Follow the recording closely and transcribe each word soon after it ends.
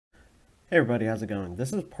Hey everybody, how's it going?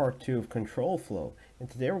 This is part 2 of control flow, and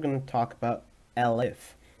today we're going to talk about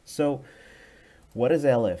elif. So, what is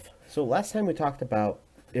elif? So last time we talked about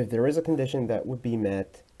if there is a condition that would be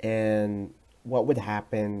met and what would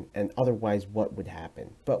happen, and otherwise what would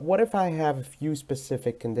happen. But what if I have a few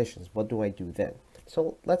specific conditions? What do I do then?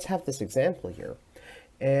 So let's have this example here.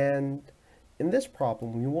 And in this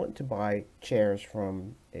problem, we want to buy chairs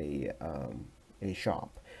from a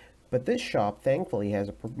shop. But this shop thankfully has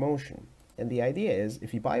a promotion. And the idea is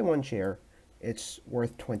if you buy one chair, it's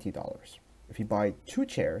worth $20. If you buy two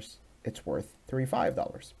chairs, it's worth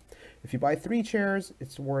 $35. If you buy three chairs,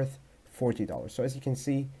 it's worth $40. So as you can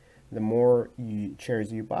see, the more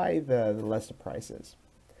chairs you buy, the less the price is.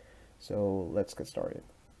 So let's get started.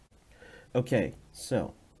 Okay,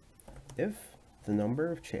 so if the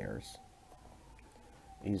number of chairs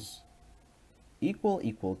is equal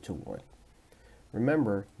to 1,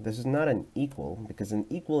 remember, this is not an equal because an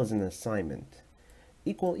equal is an assignment.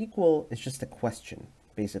 Equal is just a question.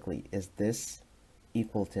 Basically, is this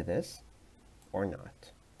equal to this or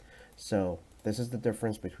not? So this is the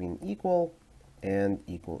difference between equal and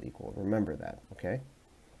equal. Remember that, okay?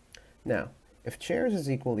 Now, if chairs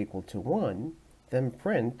is equal to 1, then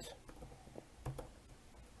print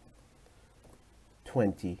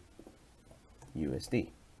 20 USD.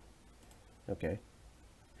 Okay?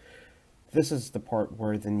 This is the part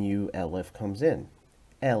where the new elif comes in.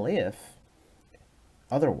 Elif,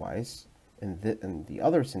 otherwise, in the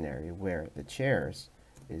other scenario where the chairs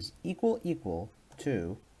is equal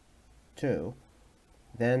to 2,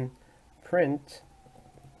 then print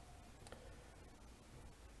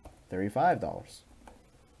 $35.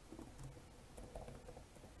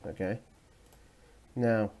 Okay?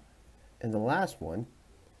 Now, in the last one,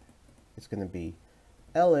 it's going to be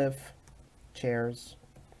elif chairs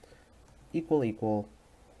equal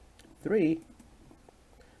 3,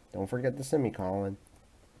 don't forget the semicolon,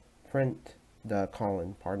 print the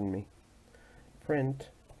colon, pardon me, print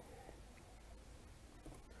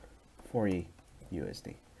 40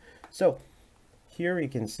 USD. So here you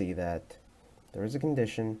can see that there is a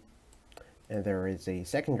condition and there is a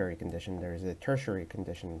secondary condition, there is a tertiary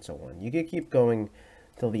condition, and so on. You can keep going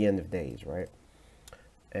till the end of days, right?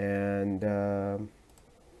 And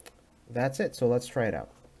that's it. So let's try it out.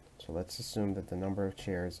 So let's assume that the number of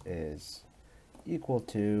chairs is equal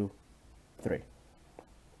to 3.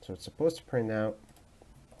 So it's supposed to print out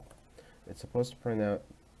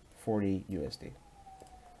 40 USD.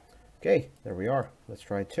 Okay, there we are. Let's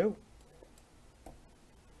try 2.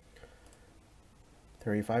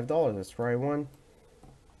 $35. Let's try 1.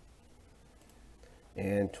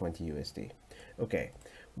 And 20 USD. Okay,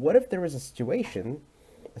 what if there was a situation,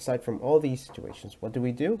 aside from all these situations, what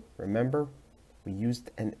do? Remember, we used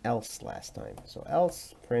an else last time. So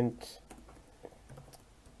else print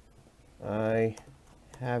I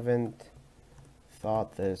haven't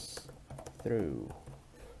thought this through.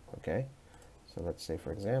 Okay, so let's say,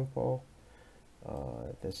 for example,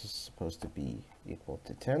 this is supposed to be equal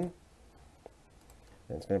to 10. And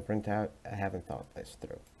it's going to print out I haven't thought this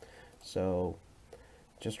through. So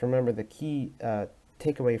just remember the key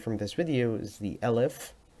takeaway from this video is the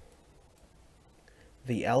elif,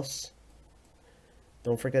 the else.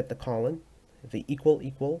 Don't forget the colon. The equal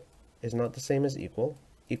is not the same as equal.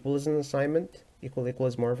 Equal is an assignment. Equal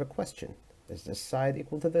is more of a question. Is this side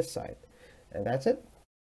equal to this side? And that's it.